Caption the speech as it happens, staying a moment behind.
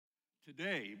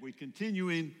Today, we continue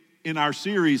in our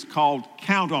series called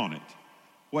Count on It,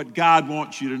 what God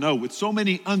wants you to know. With so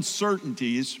many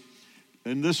uncertainties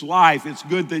in this life, it's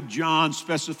good that John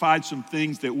specified some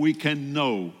things that we can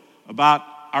know about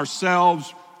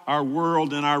ourselves, our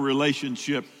world, and our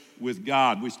relationship with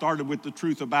God. We started with the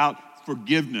truth about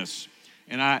forgiveness,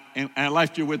 and I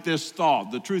left you with this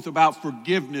thought. The truth about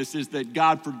forgiveness is that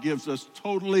God forgives us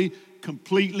totally,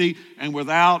 completely, and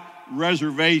without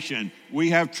reservation.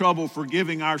 We have trouble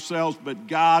forgiving ourselves, but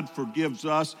God forgives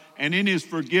us. And in His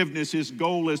forgiveness, His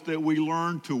goal is that we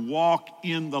learn to walk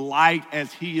in the light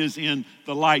as He is in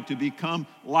the light, to become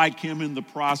like Him in the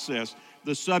process.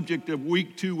 The subject of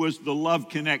week 2 was the love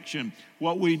connection.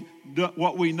 What we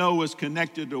know is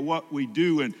connected to what we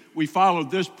do, and we follow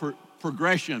this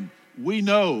progression. We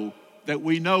know that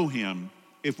we know Him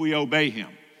if we obey Him.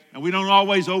 And we don't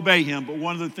always obey Him, but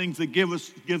one of the things that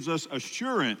gives us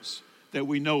assurance that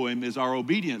we know Him is our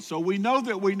obedience. So we know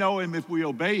that we know Him if we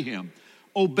obey Him.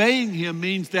 Obeying Him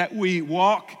means that we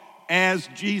walk as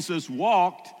Jesus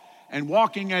walked, and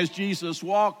walking as Jesus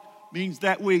walked means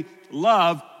that we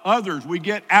love others. We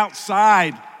get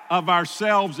outside of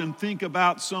ourselves and think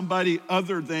about somebody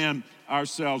other than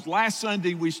ourselves. Last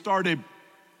Sunday, we started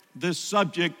this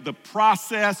subject, the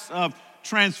process of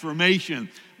transformation.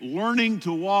 Learning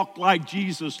to walk like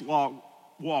Jesus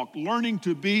walked, learning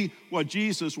to be what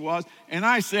Jesus was. And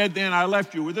I said then, I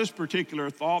left you with this particular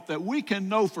thought, that we can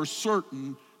know for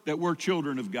certain that we're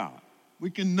children of God. We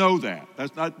can know that.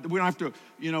 We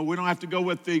don't have to go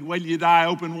with the when you die,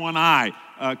 open one eye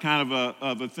kind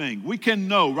of a thing. We can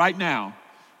know right now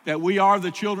that we are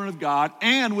the children of God,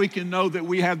 and we can know that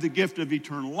we have the gift of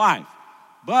eternal life.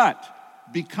 But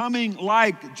becoming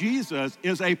like Jesus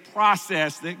is a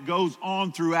process that goes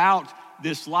on throughout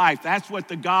this life. That's what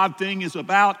the God thing is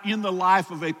about in the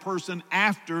life of a person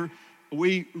after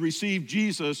we receive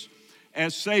Jesus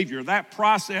as Savior. That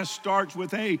process starts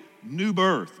with a new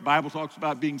birth. The Bible talks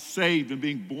about being saved and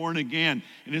being born again.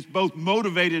 And it's both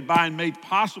motivated by and made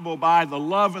possible by the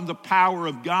love and the power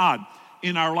of God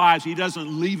in our lives. He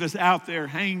doesn't leave us out there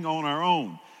hanging on our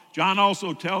own. John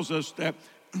also tells us that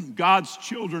God's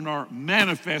children are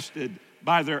manifested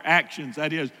by their actions.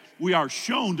 That is, we are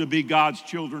shown to be God's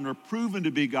children or proven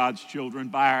to be God's children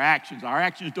by our actions. Our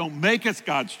actions don't make us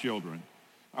God's children.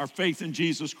 Our faith in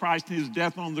Jesus Christ and His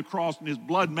death on the cross and His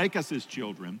blood make us His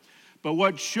children. But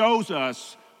what shows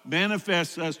us,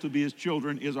 manifests us to be His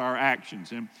children is our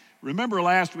actions. And remember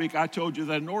last week I told you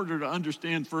that in order to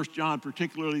understand 1 John,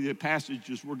 particularly the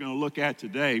passages we're going to look at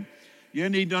today, you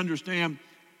need to understand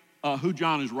who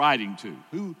John is writing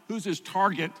to. Who's his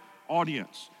target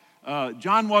audience?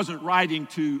 John wasn't writing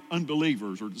to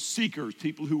unbelievers or the seekers,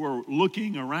 people who were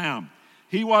looking around.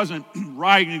 He wasn't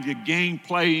writing to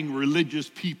game-playing religious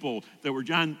people that were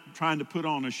trying to put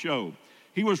on a show.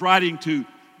 He was writing to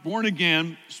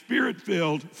born-again,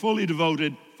 spirit-filled, fully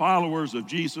devoted followers of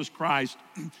Jesus Christ.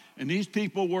 And these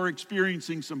people were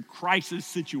experiencing some crisis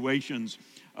situations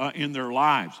in their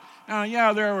lives. Now,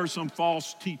 yeah, there are some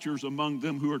false teachers among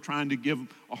them who are trying to give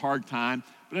a hard time.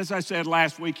 But as I said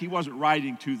last week, he wasn't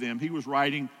writing to them. He was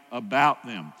writing about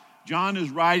them. John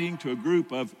is writing to a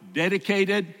group of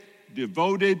dedicated,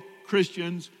 devoted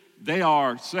Christians. They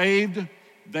are saved.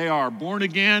 They are born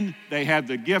again. They have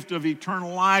the gift of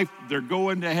eternal life. They're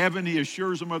going to heaven. He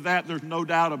assures them of that. There's no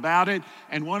doubt about it.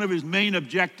 And one of his main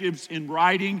objectives in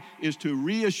writing is to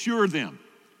reassure them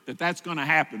that that's going to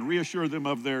happen, reassure them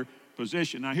of their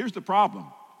position. Now, here's the problem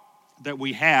that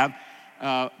we have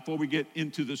before we get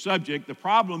into the subject. The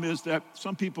problem is that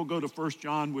some people go to 1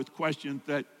 John with questions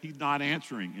that he's not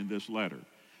answering in this letter.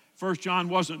 1 John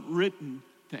wasn't written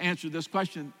to answer this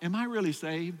question, am I really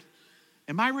saved?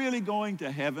 Am I really going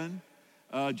to heaven?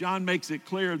 John makes it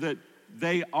clear that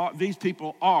these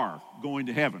people are going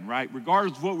to heaven, right?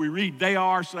 Regardless of what we read, they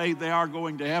are saved, they are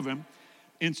going to heaven.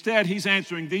 Instead, he's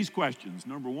answering these questions.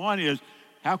 Number one is,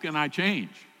 how can I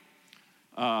change?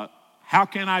 How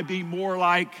can I be more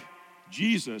like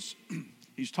Jesus?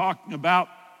 He's talking about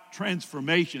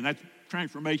transformation. That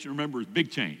transformation, remember, is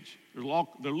big change. There's a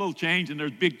little change and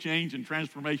there's big change, and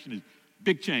transformation is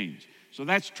big change. So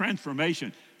that's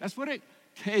transformation. That's what it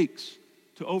takes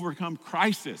to overcome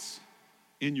crisis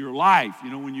in your life,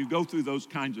 when you go through those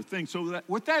kinds of things. So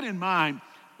with that in mind,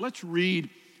 let's read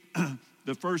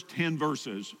the first 10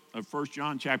 verses of 1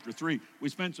 John chapter 3. We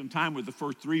spent some time with the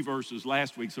first 3 verses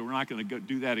last week, so we're not going to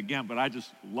do that again, but I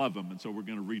just love them, and so we're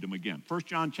going to read them again. 1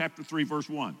 John chapter 3, verse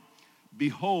 1.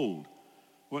 Behold,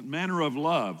 what manner of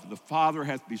love the Father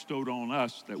hath bestowed on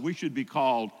us, that we should be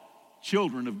called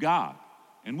children of God.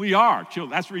 And we are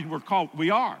children. That's the reason we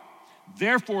are.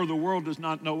 Therefore, the world does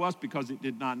not know us because it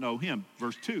did not know Him.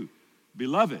 Verse 2.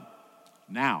 Beloved,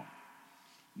 now,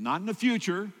 not in the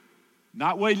future,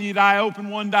 not wait till you die, open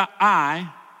one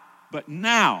eye, but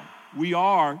now we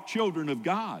are children of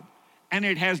God. And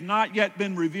it has not yet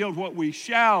been revealed what we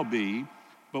shall be,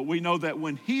 but we know that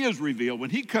when he is revealed, when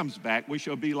he comes back, we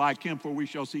shall be like him, for we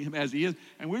shall see him as he is.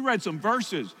 And we read some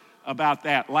verses about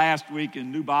that last week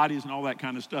in new bodies and all that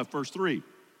kind of stuff. Verse 3,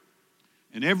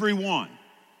 and everyone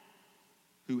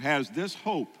who has this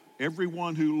hope,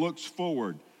 everyone who looks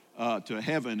forward to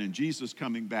heaven and Jesus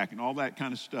coming back and all that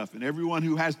kind of stuff, and everyone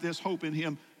who has this hope in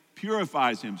him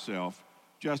purifies himself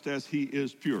just as he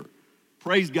is pure.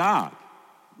 Praise God.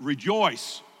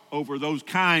 Rejoice over those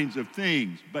kinds of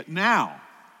things. But now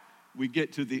we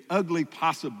get to the ugly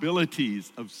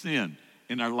possibilities of sin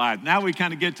in our lives. Now we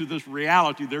kind of get to this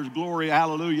reality. There's glory,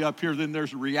 hallelujah, up here. Then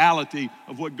there's reality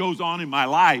of what goes on in my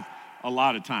life a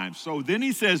lot of times. So then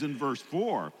he says in verse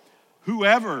 4,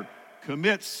 whoever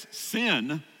commits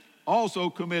sin also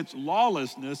commits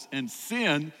lawlessness, and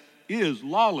sin is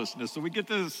lawlessness. So we get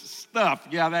this stuff,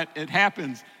 that it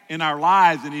happens in our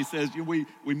lives, and he says we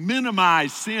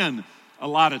minimize sin a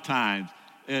lot of times.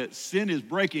 Sin is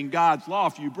breaking God's law.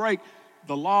 If you break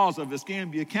the laws of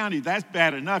Escambia County, that's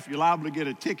bad enough. You're liable to get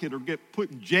a ticket or get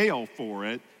put in jail for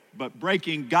it, but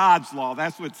breaking God's law,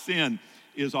 that's what sin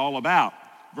is all about.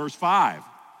 Verse 5,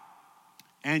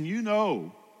 and you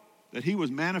know that he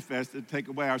was manifested to take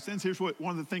away our sins. Here's one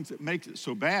of the things that makes it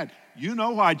so bad. You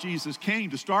know why Jesus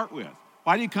came to start with.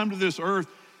 Why did he come to this earth,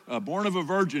 born of a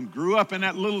virgin, grew up in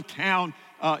that little town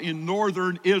in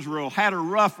northern Israel, had a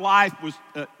rough life,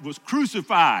 was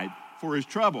crucified for his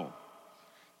trouble.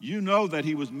 You know that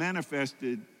he was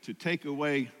manifested to take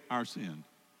away our sin,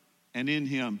 and in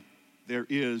him there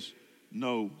is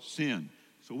no sin.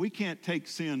 So we can't take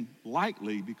sin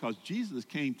lightly because Jesus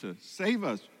came to save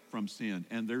us from sin,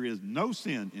 and there is no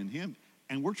sin in him,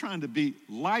 and we're trying to be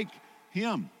like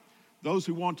him. Those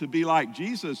who want to be like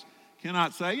Jesus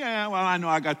cannot say, I know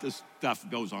I got this stuff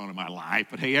that goes on in my life,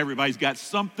 but hey, everybody's got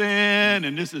something,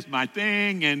 and this is my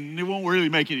thing, and it won't really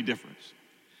make any difference.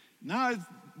 No,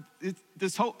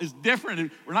 this whole is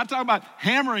different. We're not talking about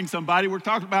hammering somebody. We're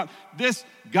talking about this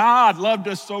God loved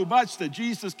us so much that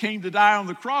Jesus came to die on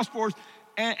the cross for us,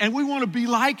 and we want to be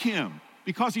like him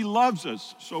because he loves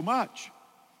us so much.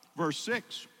 Verse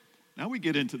 6, now we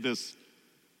get into this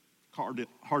hard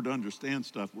to understand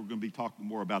stuff. We're going to be talking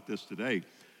more about this today.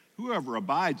 Whoever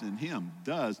abides in him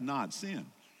does not sin.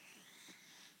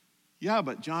 Yeah,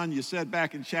 but John, you said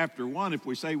back in chapter 1, if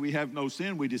we say we have no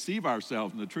sin, we deceive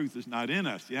ourselves and the truth is not in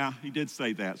us. Yeah, he did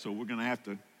say that, so we're going to have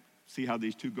to see how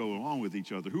these two go along with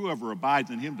each other. Whoever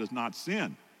abides in him does not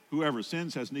sin. Whoever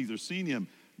sins has neither seen him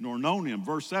nor known him.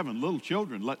 Verse 7, little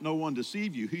children, let no one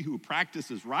deceive you. He who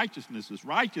practices righteousness is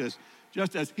righteous,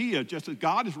 just as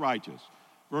God is righteous.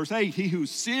 Verse 8, he who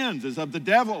sins is of the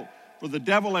devil, for the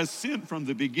devil has sinned from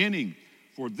the beginning.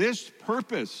 For this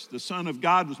purpose the Son of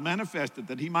God was manifested,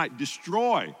 that he might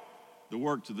destroy the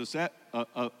works of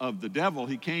the devil.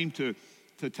 He came to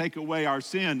take away our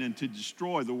sin and to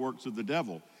destroy the works of the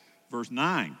devil. Verse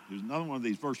 9, there's another one of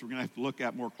these verses we're going to have to look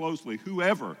at more closely.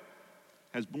 Whoever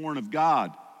has born of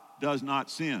God does not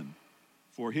sin,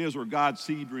 for his or God's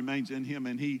seed remains in him,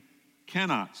 and he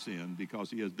cannot sin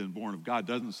because he has been born of God.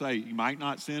 It doesn't say he might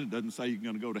not sin. It doesn't say you're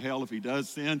going to go to hell if he does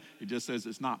sin. It just says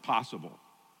it's not possible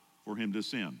for him to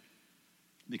sin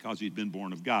because he's been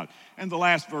born of God. And the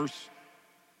last verse,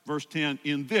 verse 10,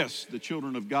 in this the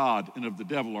children of God and of the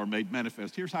devil are made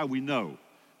manifest. Here's how we know.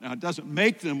 Now, it doesn't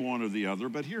make them one or the other,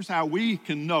 but here's how we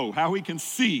can know, how we can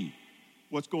see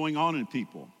what's going on in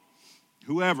people.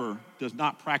 Whoever does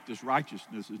not practice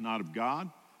righteousness is not of God,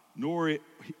 nor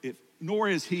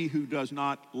is he who does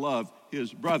not love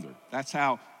his brother. That's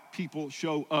how people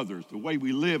show others. The way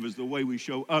we live is the way we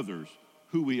show others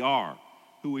who we are,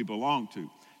 who we belong to.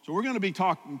 So we're going to be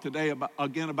talking today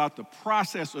about the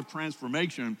process of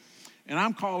transformation, and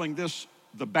I'm calling this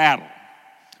the battle,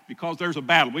 because there's a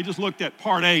battle. We just looked at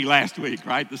part A last week,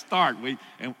 right? The start. We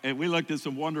looked at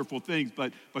some wonderful things,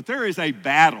 but there is a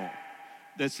battle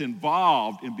that's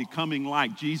involved in becoming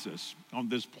like Jesus on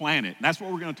this planet. And that's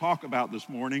what we're going to talk about this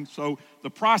morning. So the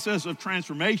process of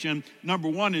transformation, number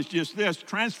one, is just this.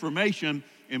 Transformation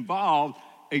involved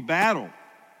a battle.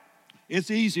 It's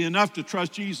easy enough to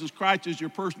trust Jesus Christ as your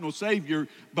personal Savior,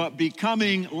 but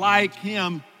becoming like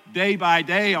him day by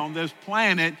day on this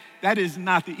planet, that is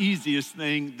not the easiest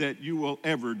thing that you will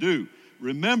ever do.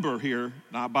 Remember here,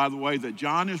 now by the way, that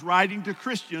John is writing to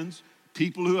Christians,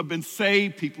 people who have been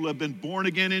saved, people who have been born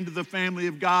again into the family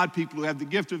of God, people who have the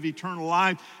gift of eternal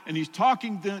life, and he's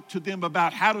talking to them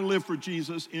about how to live for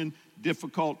Jesus in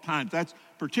difficult times. That's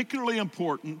particularly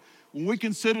important When we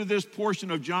consider this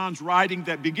portion of John's writing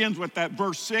that begins with that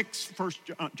verse 6, 1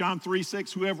 John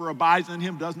 3:6, whoever abides in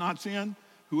him does not sin.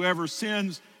 Whoever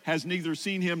sins has neither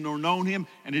seen him nor known him.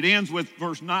 And it ends with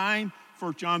verse 9,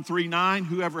 1 John 3:9,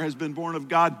 whoever has been born of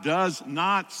God does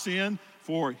not sin,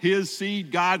 for his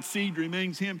seed, God's seed,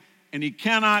 remains him, and he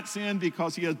cannot sin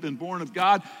because he has been born of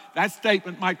God. That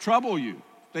statement might trouble you.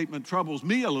 Statement troubles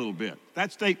me a little bit.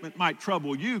 That statement might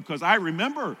trouble you because I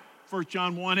remember 1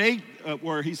 John 1:8,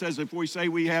 where he says, if we say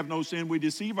we have no sin, we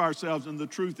deceive ourselves and the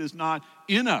truth is not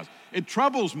in us. It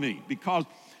troubles me because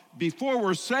before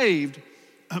we're saved,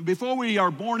 before we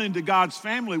are born into God's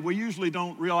family, we usually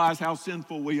don't realize how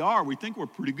sinful we are. We think we're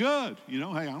pretty good.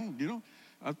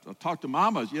 I talk to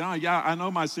mamas, yeah, I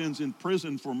know my son's in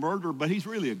prison for murder, but he's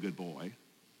really a good boy.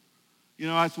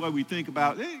 That's what we think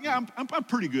about. I'm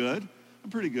pretty good. I'm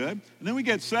pretty good. And then we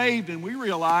get saved and we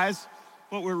realize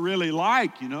what we're really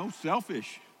like,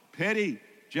 selfish, petty,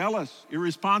 jealous,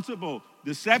 irresponsible,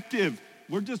 deceptive.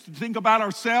 We're just to think about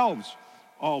ourselves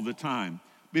all the time.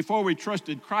 Before we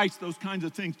trusted Christ, those kinds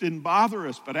of things didn't bother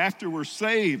us. But after we're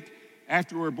saved,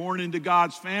 after we're born into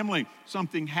God's family,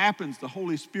 something happens. The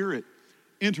Holy Spirit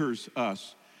enters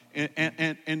us and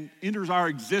enters our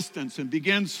existence and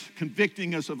begins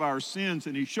convicting us of our sins.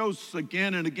 And he shows us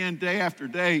again and again, day after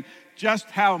day, just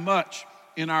how much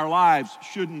in our lives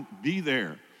shouldn't be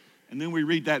there. And then we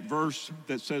read that verse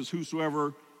that says,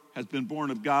 whosoever has been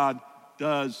born of God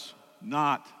does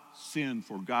not sin,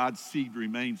 for God's seed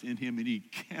remains in him, and he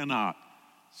cannot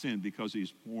sin because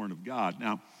he's born of God.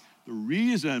 Now, the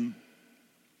reason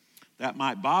that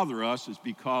might bother us is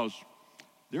because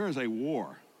there is a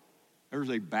war. There's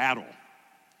a battle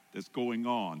that's going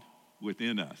on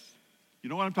within us. You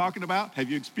know what I'm talking about?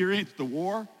 Have you experienced the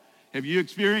war? Have you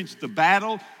experienced the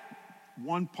battle?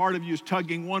 One part of you is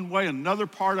tugging one way, another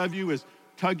part of you is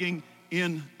tugging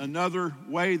in another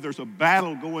way. There's a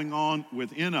battle going on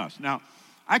within us. Now,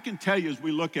 I can tell you as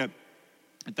we look at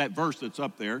that verse that's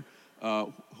up there,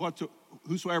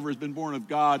 whosoever has been born of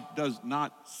God does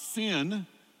not sin,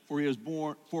 for his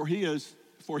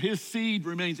seed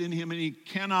remains in him, and he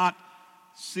cannot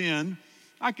sin.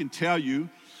 I can tell you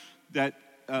that,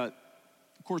 of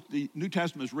course, the New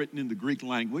Testament is written in the Greek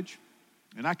language,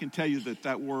 and I can tell you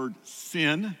that word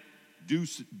sin,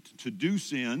 to do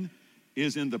sin,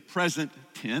 is in the present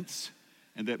tense,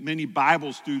 and that many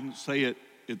Bible students say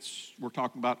we're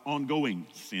talking about ongoing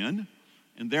sin.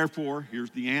 And therefore,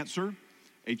 here's the answer.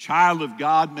 A child of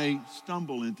God may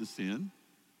stumble into sin.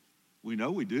 We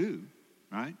know we do,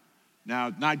 right? Now,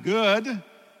 it's not good,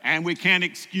 and we can't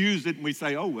excuse it, and we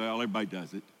say, oh, well, everybody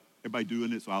does it. Everybody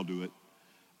doing it, so I'll do it.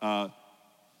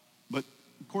 But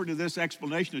according to this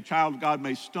explanation, a child of God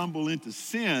may stumble into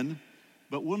sin,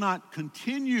 but cannot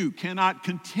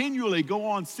continually go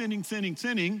on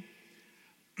sinning,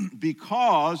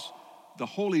 because the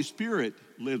Holy Spirit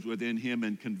lives within him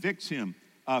and convicts him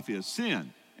of his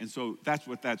sin. And so that's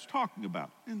what that's talking about.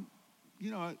 And,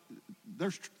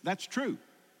 that's true.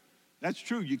 That's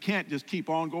true. You can't just keep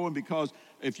on going, because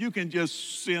if you can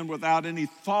just sin without any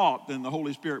thought, then the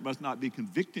Holy Spirit must not be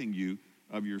convicting you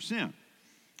of your sin.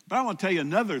 But I want to tell you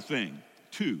another thing,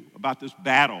 too, about this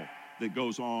battle that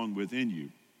goes on within you.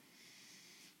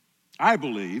 I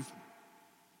believe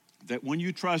that when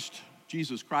you trust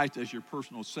Jesus Christ as your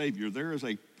personal Savior, there is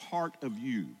a part of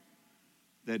you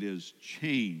that is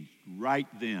changed right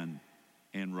then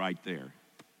and right there.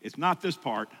 It's not this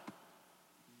part.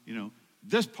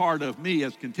 This part of me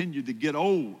has continued to get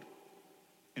old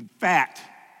and fat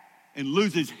and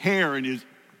lose his hair and his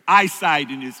eyesight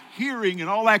and his hearing and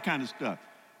all that kind of stuff.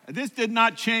 And this did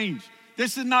not change.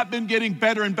 This has not been getting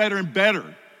better and better and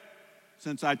better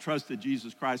since I trusted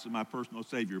Jesus Christ as my personal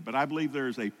Savior. But I believe there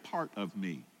is a part of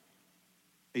me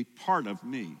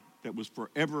that was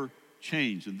forever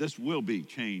changed, and this will be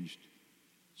changed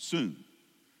soon.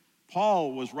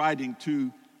 Paul was writing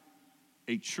to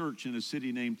a church in a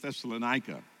city named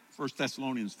Thessalonica, 1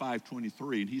 Thessalonians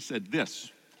 5:23, and he said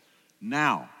this,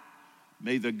 now,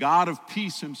 may the God of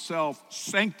peace himself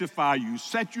sanctify you,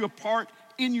 set you apart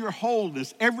in your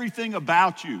wholeness, everything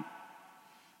about you,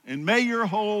 and may your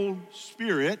whole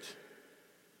spirit,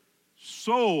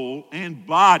 soul, and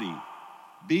body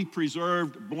be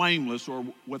preserved blameless, or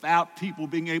without people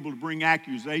being able to bring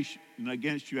accusation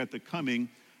against you at the coming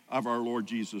of our Lord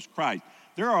Jesus Christ.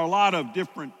 There are a lot of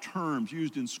different terms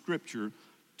used in Scripture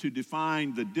to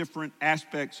define the different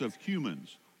aspects of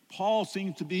humans. Paul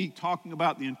seems to be talking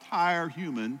about the entire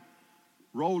human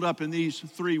rolled up in these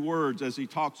three words as he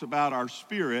talks about our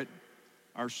spirit,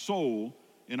 our soul,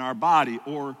 and our body.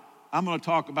 Or I'm going to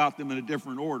talk about them in a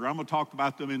different order. I'm going to talk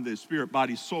about them in the spirit,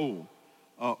 body, soul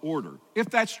order. If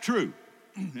that's true,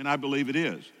 and I believe it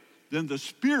is, then the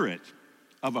spirit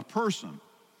of a person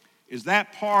is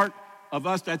that part of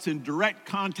us that's in direct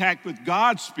contact with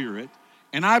God's Spirit,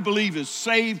 and I believe is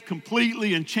saved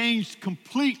completely and changed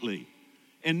completely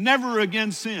and never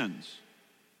again sins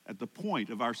at the point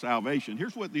of our salvation.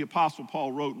 Here's what the Apostle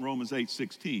Paul wrote in Romans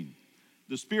 8:16.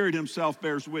 The Spirit himself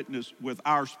bears witness with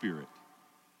our spirit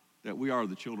that we are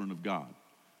the children of God.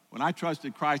 When I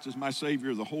trusted Christ as my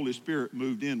Savior, the Holy Spirit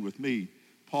moved in with me.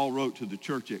 Paul wrote to the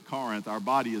church at Corinth, our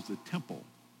body is the temple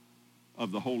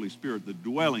of the Holy Spirit, the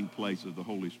dwelling place of the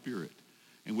Holy Spirit.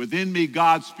 And within me,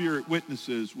 God's Spirit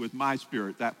witnesses with my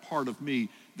spirit, that part of me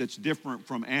that's different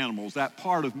from animals, that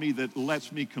part of me that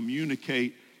lets me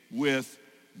communicate with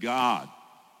God,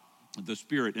 the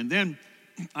Spirit. And then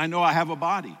I know I have a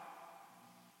body,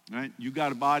 right? You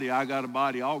got a body, I got a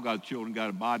body, all God's children got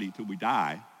a body till we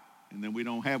die, and then we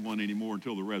don't have one anymore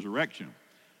until the resurrection.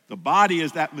 The body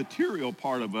is that material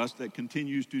part of us that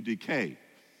continues to decay.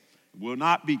 It will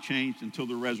not be changed until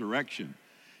the resurrection.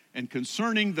 And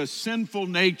concerning the sinful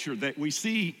nature that we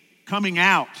see coming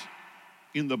out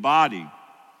in the body,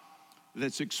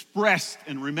 that's expressed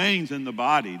and remains in the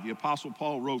body, the Apostle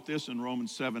Paul wrote this in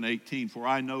Romans 7:18, for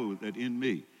I know that in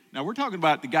me. Now we're talking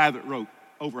about the guy that wrote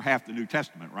over half the New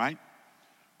Testament, right?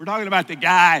 We're talking about the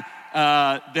guy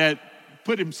that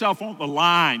put himself on the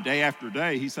line day after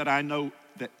day. He said, I know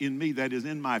that in me, that is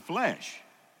in my flesh,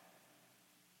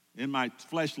 in my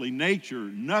fleshly nature,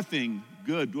 nothing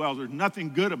good dwells. There's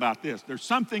nothing good about this. There's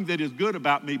something that is good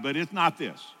about me, but it's not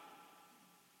this.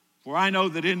 For I know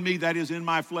that in me, that is in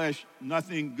my flesh,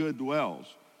 nothing good dwells.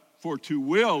 For to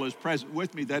will is present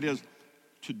with me, that is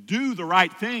to do the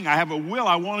right thing. I have a will,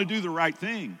 I want to do the right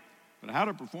thing. But how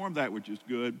to perform that which is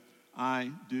good,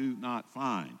 I do not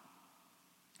find.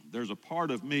 There's a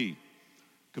part of me,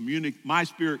 my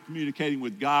spirit communicating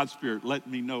with God's Spirit,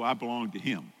 letting me know I belong to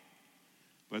Him.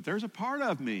 But there's a part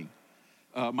of me,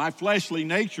 my fleshly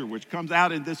nature, which comes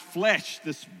out in this flesh,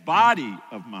 this body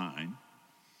of mine,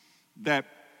 that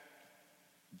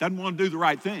doesn't want to do the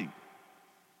right thing.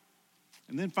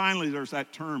 And then finally, there's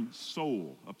that term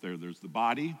soul up there. There's the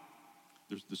body,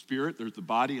 there's the spirit, there's the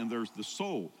body, and there's the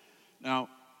soul. Now,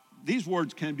 these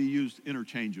words can be used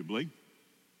interchangeably,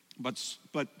 but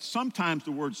sometimes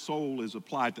the word soul is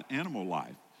applied to animal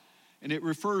life, and it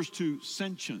refers to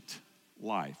sentient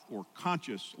life or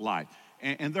conscious life.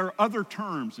 And there are other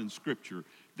terms in Scripture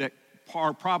that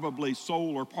are probably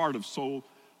soul or part of soul,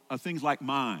 things like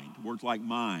mind, words like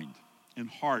mind and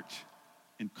heart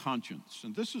and conscience.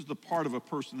 And this is the part of a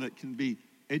person that can be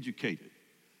educated,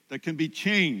 that can be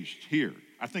changed here.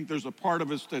 I think there's a part of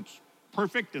us that's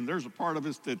perfect, and there's a part of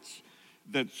us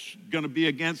that's going to be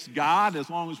against God as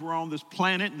long as we're on this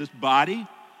planet and this body.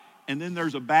 And then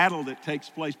there's a battle that takes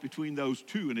place between those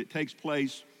two, and it takes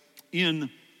place in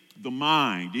the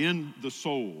mind, in the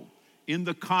soul, in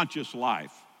the conscious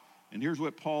life. And here's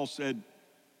what Paul said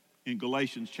in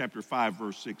Galatians chapter 5,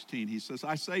 verse 16. He says,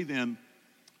 I say then,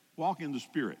 walk in the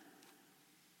Spirit.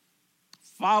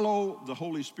 Follow the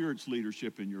Holy Spirit's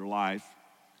leadership in your life,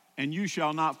 and you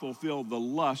shall not fulfill the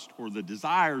lust or the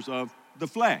desires of the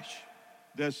flesh,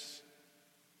 this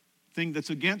thing that's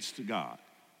against God.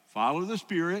 Follow the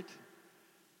Spirit.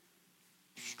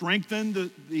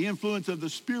 Strengthen the influence of the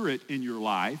Spirit in your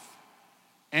life,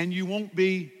 and you won't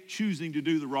be choosing to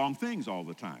do the wrong things all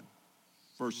the time.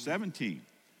 Verse 17,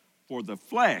 for the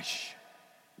flesh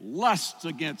lusts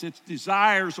against, its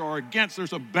desires are against.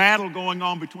 There's a battle going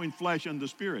on between flesh and the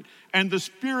Spirit. And the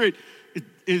Spirit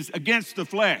is against the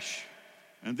flesh.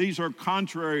 And these are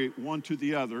contrary one to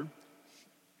the other.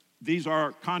 These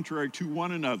are contrary to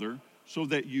one another, so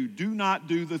that you do not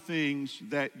do the things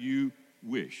that you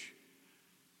wish.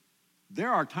 There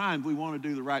are times we want to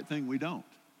do the right thing, we don't.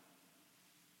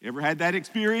 You ever had that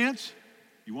experience?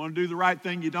 You want to do the right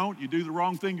thing, you don't. You do the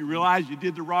wrong thing, you realize you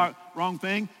did the wrong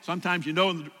thing. Sometimes you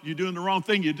know you're doing the wrong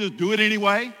thing, you just do it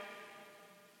anyway.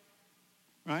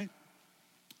 Right?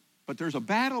 But there's a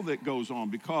battle that goes on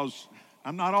because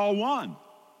I'm not all one.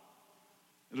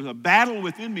 There's a battle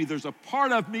within me. There's a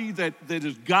part of me that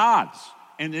is God's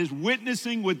and is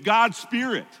witnessing with God's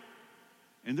Spirit.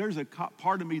 And there's a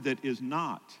part of me that is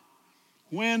not.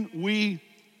 When we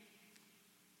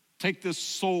take this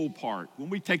soul part, when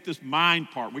we take this mind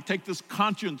part, we take this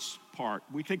conscience part,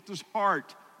 we take this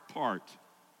heart part,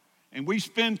 and we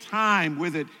spend time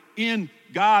with it in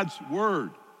God's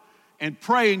Word and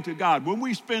praying to God, when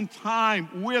we spend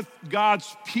time with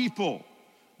God's people,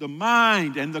 the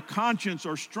mind and the conscience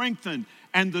are strengthened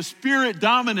and the Spirit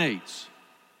dominates.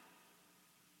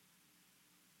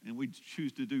 And we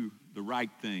choose to do the right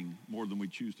thing more than we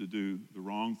choose to do the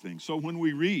wrong thing. So when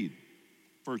we read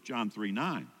 1 John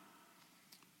 3:9,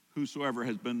 Whosoever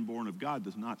has been born of God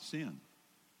does not sin,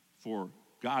 for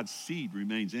God's seed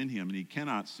remains in him, and he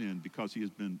cannot sin because he has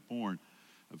been born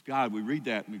of God. We read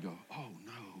that and we go, oh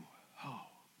no, oh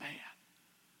man,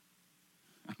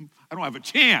 I don't have a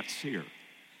chance here.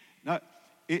 No,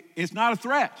 it's not a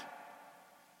threat.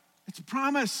 It's a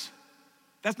promise.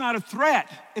 That's not a threat.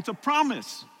 It's a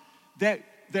promise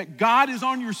that God is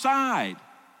on your side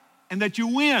and that you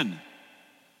win.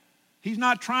 He's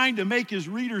not trying to make his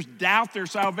readers doubt their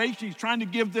salvation. He's trying to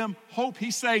give them hope.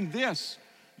 He's saying this: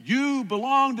 you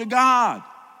belong to God.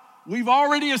 We've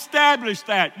already established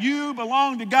that. You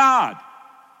belong to God.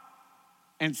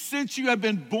 And since you have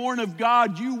been born of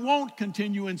God, you won't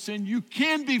continue in sin. You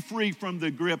can be free from the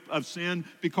grip of sin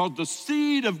because the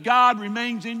seed of God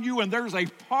remains in you, and there's a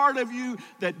part of you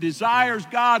that desires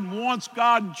God and wants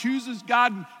God and chooses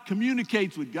God and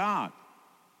communicates with God.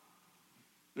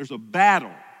 There's a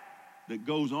battle that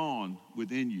goes on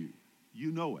within you.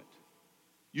 You know it.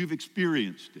 You've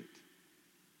experienced it.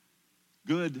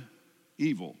 Good,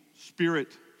 evil,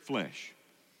 spirit, flesh.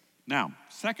 Now,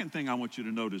 second thing I want you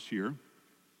to notice here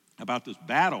about this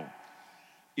battle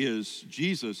is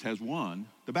Jesus has won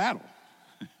the battle.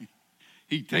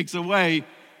 He takes away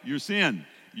your sin.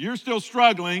 You're still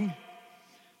struggling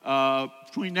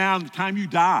between now and the time you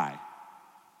die.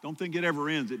 Don't think it ever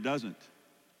ends. It doesn't.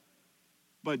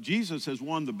 But Jesus has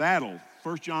won the battle.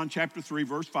 1 John chapter 3,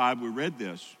 verse 5, we read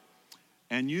this.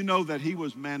 And you know that he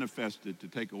was manifested to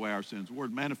take away our sins. The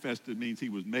word manifested means he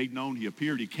was made known. He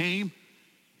appeared. He came.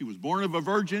 He was born of a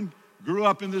virgin, grew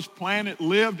up in this planet,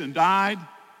 lived and died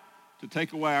to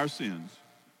take away our sins.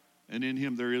 And in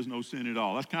him there is no sin at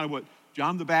all. That's kind of what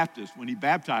John the Baptist, when he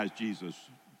baptized Jesus,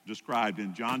 described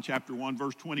in John chapter 1,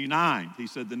 verse 29. He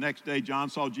said the next day John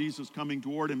saw Jesus coming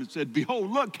toward him and said,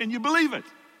 behold, look, can you believe it?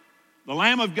 The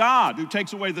Lamb of God who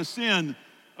takes away the sin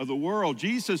of the world.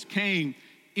 Jesus came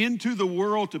into the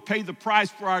world to pay the price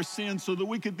for our sins so that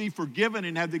we could be forgiven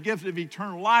and have the gift of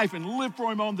eternal life and live for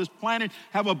him on this planet,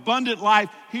 have abundant life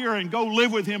here and go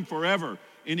live with him forever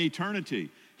in eternity.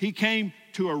 He came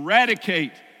to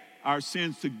eradicate our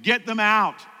sins, to get them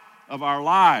out of our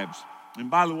lives.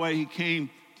 And by the way, he came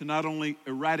to not only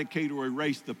eradicate or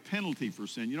erase the penalty for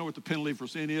sin. You know what the penalty for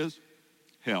sin is?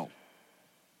 Hell.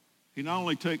 He not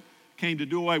only came to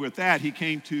do away with that, he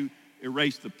came to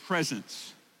erase the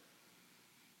presence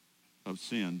of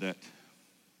sin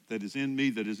that is in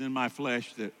me, that is in my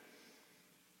flesh, that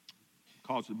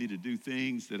causes me to do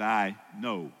things that I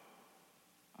know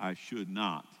I should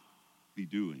not be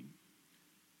doing.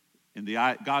 And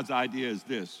God's idea is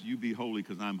this: you be holy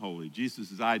because I'm holy.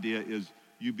 Jesus' idea is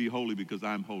you be holy because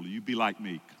I'm holy. You be like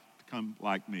me, become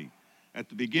like me. At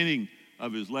the beginning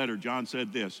of his letter, John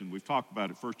said this, and we've talked about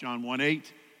it, 1 John 1:8,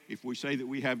 if we say that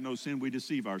we have no sin, we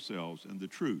deceive ourselves, and the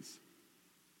truth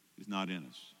is not in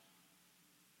us.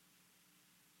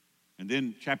 And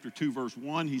then chapter 2, verse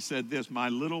 1, he said this, my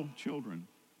little children,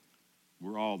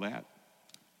 we're all that.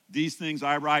 These things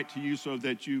I write to you so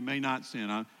that you may not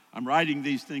sin. I'm writing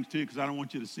these things to you because I don't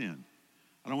want you to sin.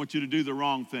 I don't want you to do the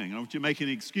wrong thing. I don't want you making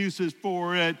excuses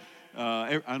for it.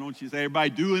 I don't want you to say,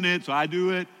 everybody doing it, so I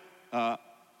do it.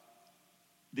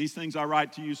 These things I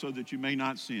write to you so that you may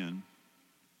not sin.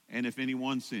 And if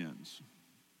anyone sins.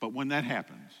 But when that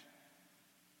happens,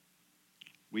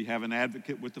 we have an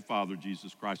advocate with the Father,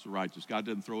 Jesus Christ the righteous. God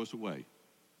doesn't throw us away.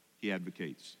 He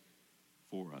advocates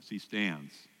for us. He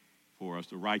stands for us.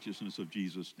 The righteousness of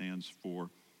Jesus stands for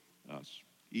us.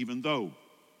 Even though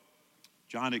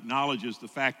John acknowledges the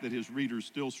fact that his readers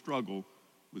still struggle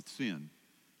with sin,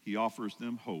 he offers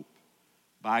them hope.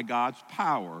 By God's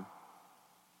power,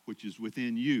 which is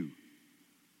within you,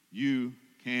 you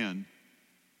can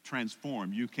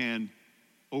transform. You can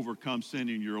overcome sin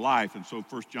in your life. And so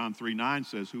 1 John 3:9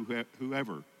 says,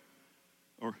 whoever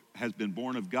or has been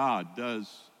born of God does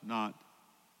not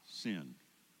sin.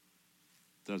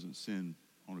 Doesn't sin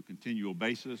on a continual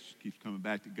basis, keeps coming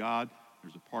back to God.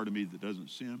 There's a part of me that doesn't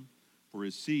sin. For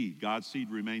his seed, God's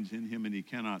seed remains in him, and he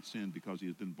cannot sin because he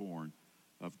has been born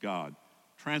of God.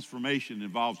 Transformation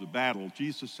involves a battle.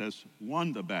 Jesus has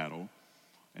won the battle.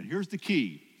 And here's the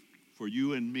key for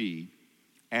you and me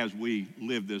as we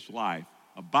live this life.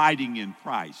 Abiding in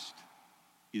Christ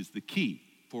is the key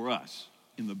for us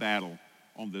in the battle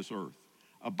on this earth.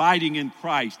 Abiding in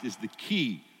Christ is the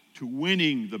key to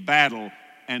winning the battle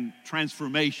and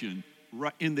transformation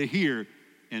in the here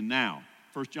and now.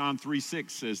 1 John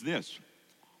 3:6 says this,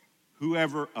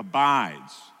 whoever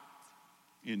abides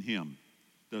in him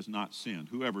does not sin.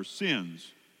 Whoever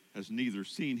sins has neither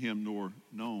seen him nor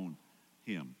known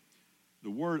him. The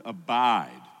word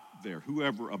abide there,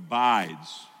 whoever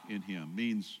abides in him,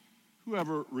 means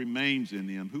whoever remains in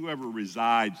him, whoever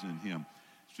resides in him.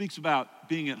 It speaks about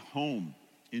being at home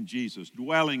in Jesus,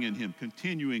 dwelling in him,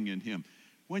 continuing in him.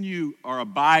 When you are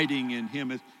abiding in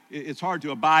him, it's hard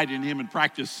to abide in him and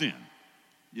practice sin.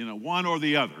 One or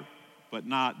the other, but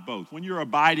not both. When you're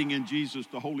abiding in Jesus,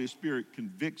 the Holy Spirit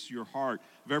convicts your heart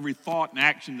of every thought and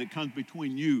action that comes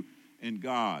between you and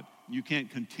God. You can't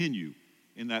continue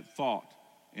in that thought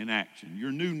and action.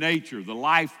 Your new nature, the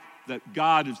life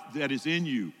that is in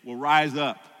you, will rise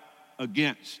up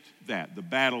against that. The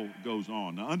battle goes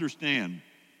on. Now understand,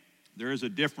 there is a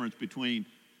difference between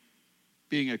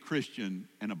being a Christian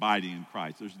and abiding in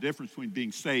Christ. There's a difference between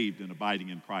being saved and abiding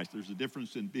in Christ. There's a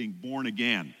difference in being born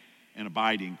again and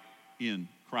abiding in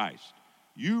Christ.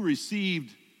 You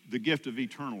received the gift of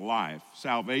eternal life,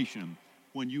 salvation,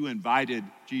 when you invited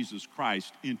Jesus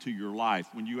Christ into your life,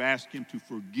 when you asked him to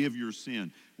forgive your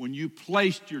sin, when you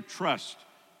placed your trust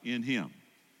in him.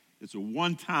 It's a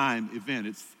one-time event.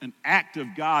 It's an act of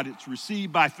God. It's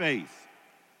received by faith.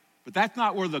 But that's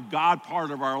not where the God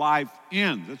part of our life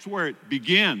ends. That's where it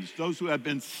begins. Those who have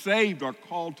been saved are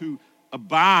called to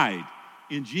abide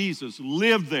in Jesus,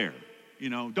 live there.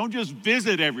 Don't just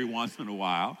visit every once in a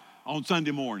while on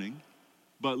Sunday morning,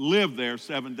 but live there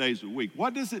 7 days a week.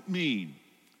 What does it mean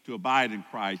to abide in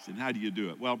Christ, and how do you do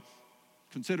it? Well,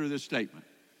 consider this statement.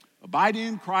 Abiding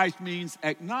in Christ means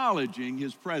acknowledging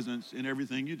his presence in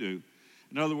everything you do.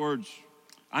 In other words,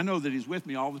 I know that he's with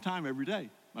me all the time, every day.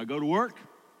 When I go to work,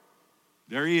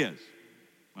 there he is.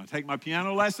 When I take my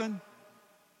piano lesson,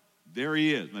 there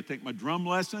he is. When I take my drum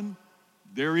lesson,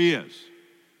 there he is.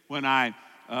 When I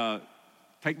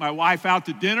take my wife out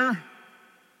to dinner,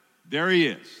 there he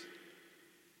is.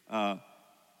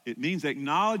 It means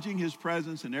acknowledging his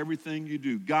presence in everything you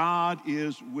do. God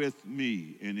is with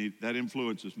me, and that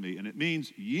influences me. And it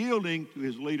means yielding to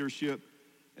his leadership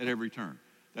at every turn.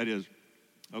 That is,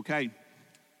 okay,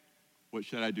 what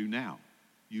should I do now?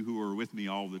 You who are with me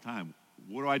all the time.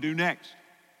 What do I do next?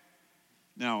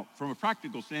 Now, from a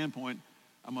practical standpoint,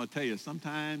 I'm going to tell you,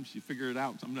 sometimes you figure it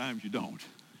out, sometimes you don't.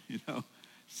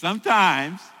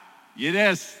 Sometimes you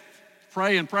just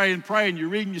pray and pray and pray, and you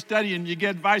read and you study and you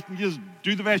get advice and you just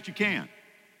do the best you can.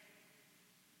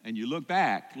 And you look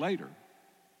back later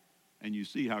and you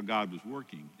see how God was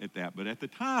working at that. But at the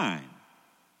time,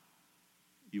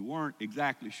 you weren't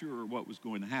exactly sure what was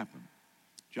going to happen.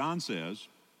 John says,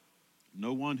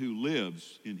 no one who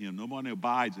lives in him, no one who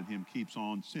abides in him keeps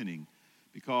on sinning,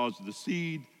 because the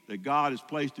seed that God has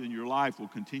placed in your life will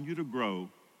continue to grow,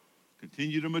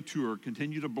 continue to mature,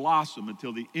 continue to blossom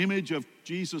until the image of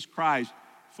Jesus Christ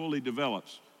fully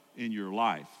develops in your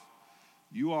life.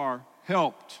 You are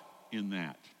helped in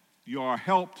that. You are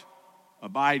helped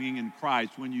abiding in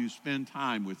Christ when you spend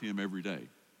time with him every day.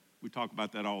 We talk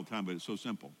about that all the time, but it's so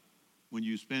simple. When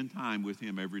you spend time with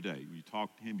him every day, you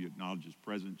talk to him, you acknowledge his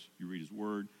presence, you read his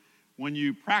word. When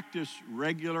you practice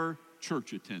regular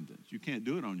church attendance, you can't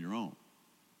do it on your own.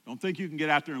 Don't think you can get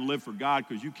out there and live for God,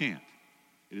 because you can't.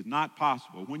 It is not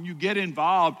possible. When you get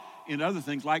involved in other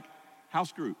things like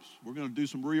house groups, we're going to do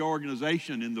some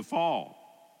reorganization in the fall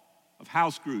of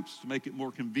house groups to make it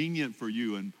more convenient for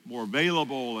you and more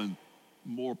available and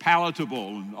more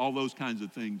palatable and all those kinds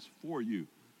of things for you.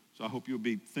 So I hope you'll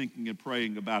be thinking and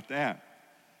praying about that.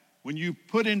 When you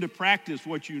put into practice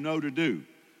what you know to do,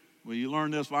 well, you learn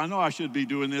this, well, I know I should be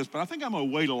doing this, but I think I'm going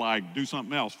to wait till I do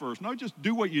something else first. No, just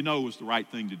do what you know is the right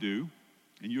thing to do,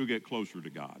 and you'll get closer to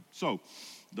God. So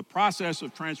the process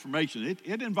of transformation,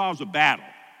 it involves a battle.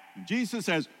 Jesus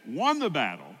has won the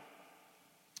battle,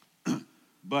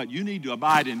 but you need to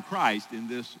abide in Christ in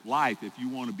this life if you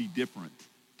want to be different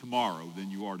tomorrow than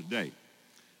you are today.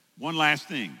 One last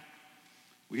thing.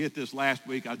 We hit this last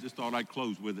week. I just thought I'd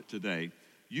close with it today.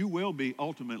 You will be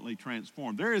ultimately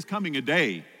transformed. There is coming a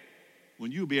day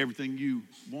when you'll be everything you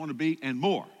want to be and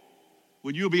more.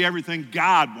 When you'll be everything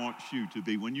God wants you to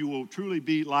be. When you will truly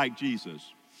be like Jesus.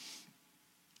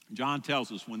 John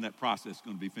tells us when that process is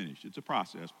going to be finished. It's a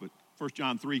process, but 1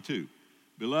 John 3:2.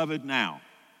 Beloved, now.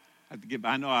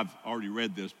 I know I've already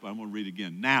read this, but I'm going to read it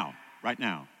again. Now, right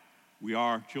now, we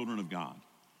are children of God.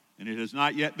 And it has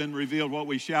not yet been revealed what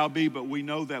we shall be, but we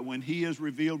know that when he is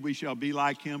revealed, we shall be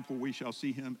like him, for we shall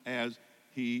see him as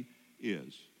he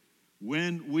is.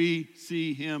 When we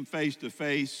see him face to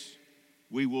face,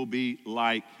 we will be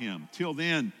like him. Till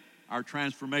then, our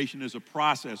transformation is a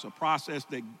process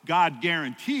that God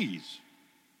guarantees,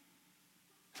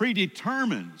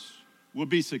 predetermines will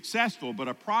be successful, but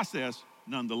a process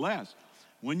nonetheless.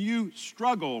 When you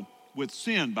struggle with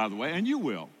sin, by the way, and you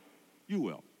will.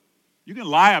 You can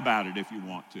lie about it if you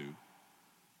want to,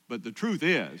 but the truth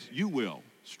is, you will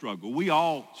struggle. We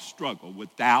all struggle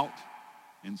with doubt,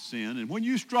 and sin. And when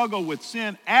you struggle with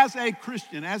sin as a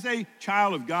Christian, as a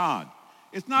child of God,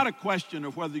 it's not a question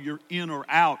of whether you're in or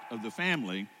out of the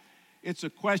family. It's a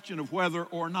question of whether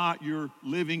or not you're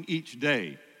living each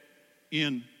day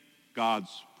in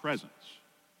God's presence.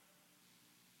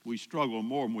 We struggle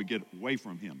more when we get away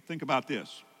from him. Think about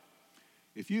this.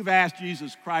 If you've asked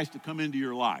Jesus Christ to come into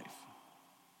your life,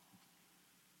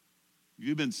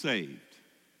 you've been saved.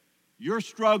 Your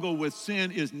struggle with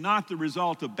sin is not the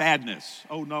result of badness.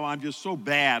 Oh no, I'm just so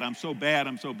bad, I'm so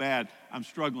bad, I'm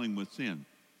struggling with sin.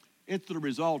 It's the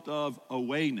result of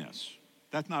awayness.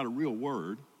 That's not a real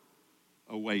word,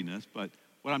 awayness, but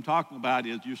what I'm talking about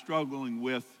is you're struggling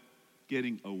with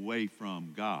getting away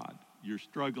from God. You're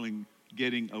struggling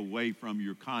getting away from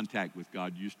your contact with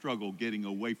God. You struggle getting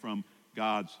away from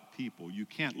God's people. You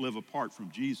can't live apart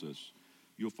from Jesus.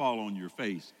 You'll fall on your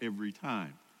face every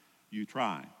time you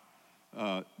try.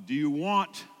 Do you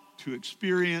want to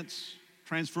experience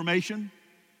transformation?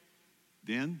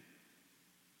 Then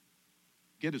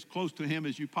get as close to him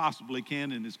as you possibly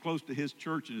can, and as close to his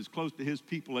church and as close to his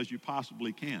people as you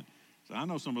possibly can. So I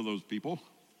know some of those people.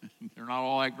 They're not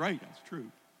all that great. That's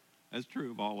true. That's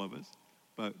true of all of us.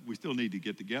 But we still need to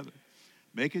get together.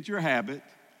 Make it your habit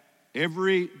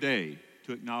every day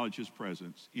to acknowledge his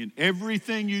presence in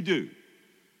everything you do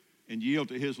and yield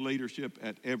to his leadership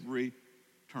at every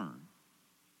turn.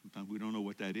 Sometimes we don't know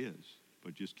what that is,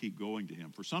 but just keep going to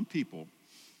him. For some people,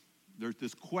 there's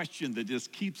this question that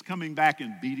just keeps coming back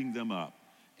and beating them up.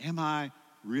 Am I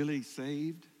really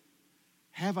saved?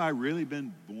 Have I really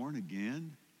been born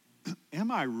again?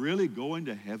 Am I really going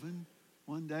to heaven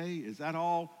one day? Is that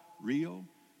all real?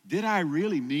 Did I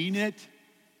really mean it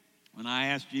when I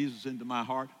asked Jesus into my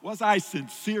heart? Was I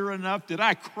sincere enough? Did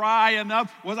I cry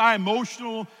enough? Was I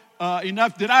emotional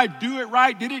enough? Did I do it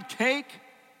right? Did it take?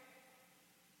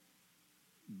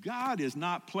 God is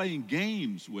not playing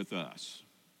games with us.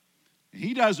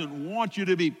 He doesn't want you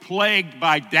to be plagued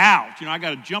by doubt. I got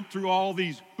to jump through all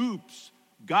these hoops.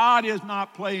 God is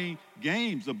not playing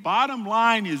games. The bottom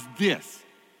line is this.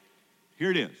 Here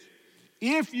it is.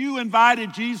 If you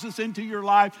invited Jesus into your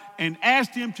life and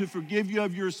asked him to forgive you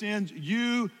of your sins,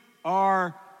 you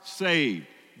are saved.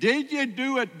 Did you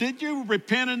do it? Did you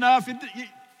repent enough?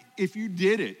 If you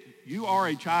did it, you are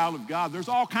a child of God. There's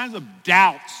all kinds of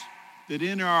doubts that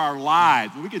enter our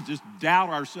lives. We could just doubt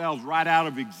ourselves right out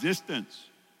of existence.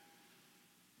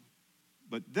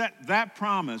 But that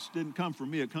promise didn't come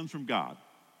from me. It comes from God.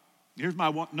 Here's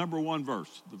my number one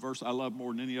verse, the verse I love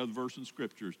more than any other verse in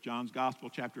Scripture. John's Gospel,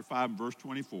 chapter 5, verse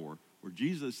 24, where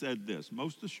Jesus said this,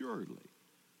 most assuredly,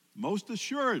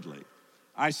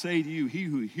 I say to you, he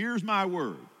who hears my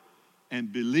word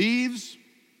and believes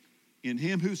in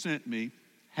him who sent me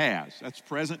has, that's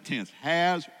present tense,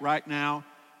 has right now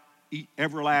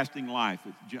everlasting life.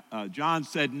 John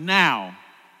said, now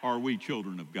are we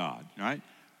children of God, right?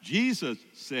 Jesus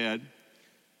said,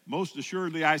 most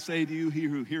assuredly, I say to you, he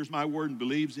who hears my word and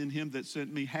believes in him that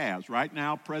sent me has. Right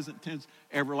now, present tense,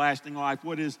 everlasting life.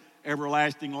 What is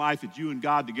everlasting life? It's you and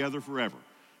God together forever.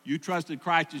 You trusted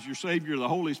Christ as your Savior. The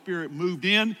Holy Spirit moved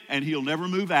in, and he'll never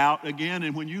move out again.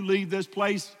 And when you leave this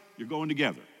place, you're going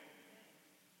together.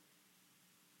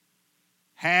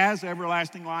 Has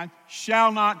everlasting life,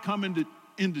 shall not come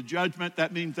into judgment.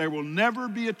 That means there will never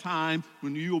be a time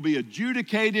when you will be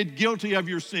adjudicated guilty of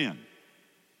your sin.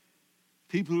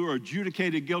 People who are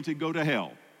adjudicated guilty go to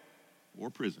hell or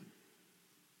prison.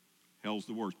 Hell's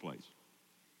the worst place.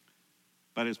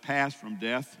 But it's passed from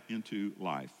death into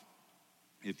life.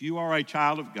 If you are a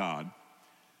child of God,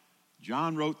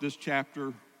 John wrote this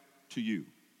chapter to you.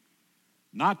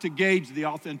 Not to gauge the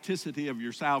authenticity of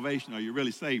your salvation, are you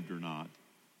really saved or not,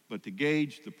 but to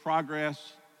gauge the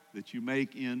progress that you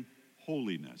make in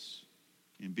holiness,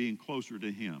 in being closer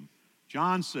to him.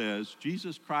 John says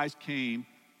Jesus Christ came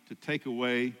to take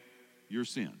away your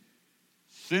sin.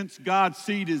 Since God's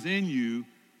seed is in you,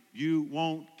 you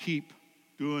won't keep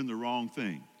doing the wrong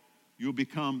thing. You'll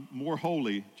become more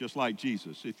holy just like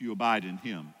Jesus if you abide in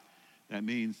him. That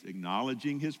means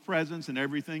acknowledging his presence in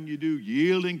everything you do,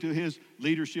 yielding to his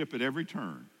leadership at every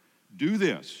turn. Do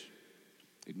this.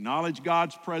 Acknowledge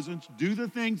God's presence. Do the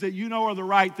things that you know are the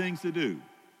right things to do.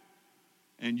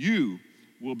 And you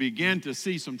will begin to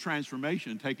see some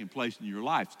transformation taking place in your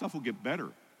life. Stuff will get better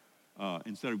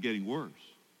instead of getting worse.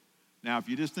 Now, if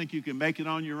you just think you can make it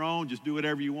on your own, just do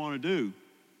whatever you want to do,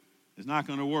 it's not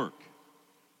going to work.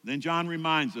 Then John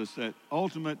reminds us that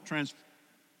ultimate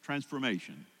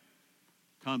transformation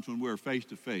comes when we're face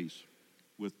to face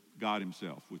with God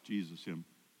himself, with Jesus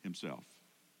himself.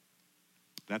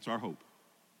 That's our hope.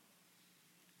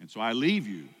 And so I leave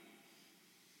you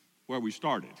where we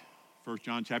started. 1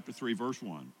 John chapter 3, verse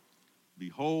 1.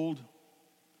 Behold,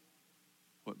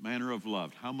 what manner of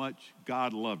love, how much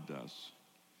God loved us.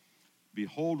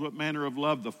 Behold, what manner of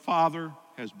love the Father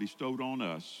has bestowed on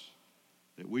us,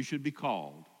 that we should be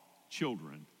called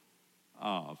children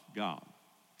of God.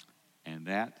 And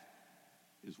that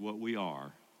is what we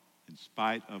are, in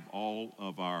spite of all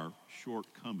of our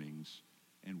shortcomings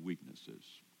and weaknesses.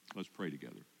 Let's pray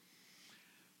together.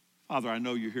 Father, I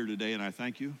know you're here today, and I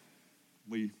thank you.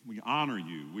 We honor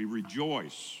you. We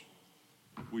rejoice.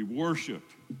 We worship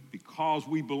because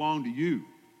we belong to you.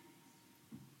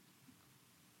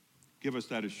 Give us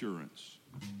that assurance.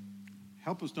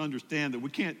 Help us to understand that we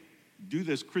can't do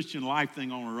this Christian life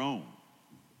thing on our own.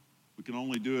 We can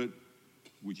only do it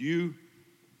with you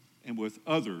and with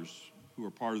others who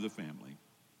are part of the family.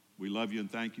 We love you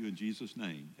and thank you in Jesus'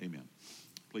 name. Amen.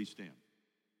 Please stand.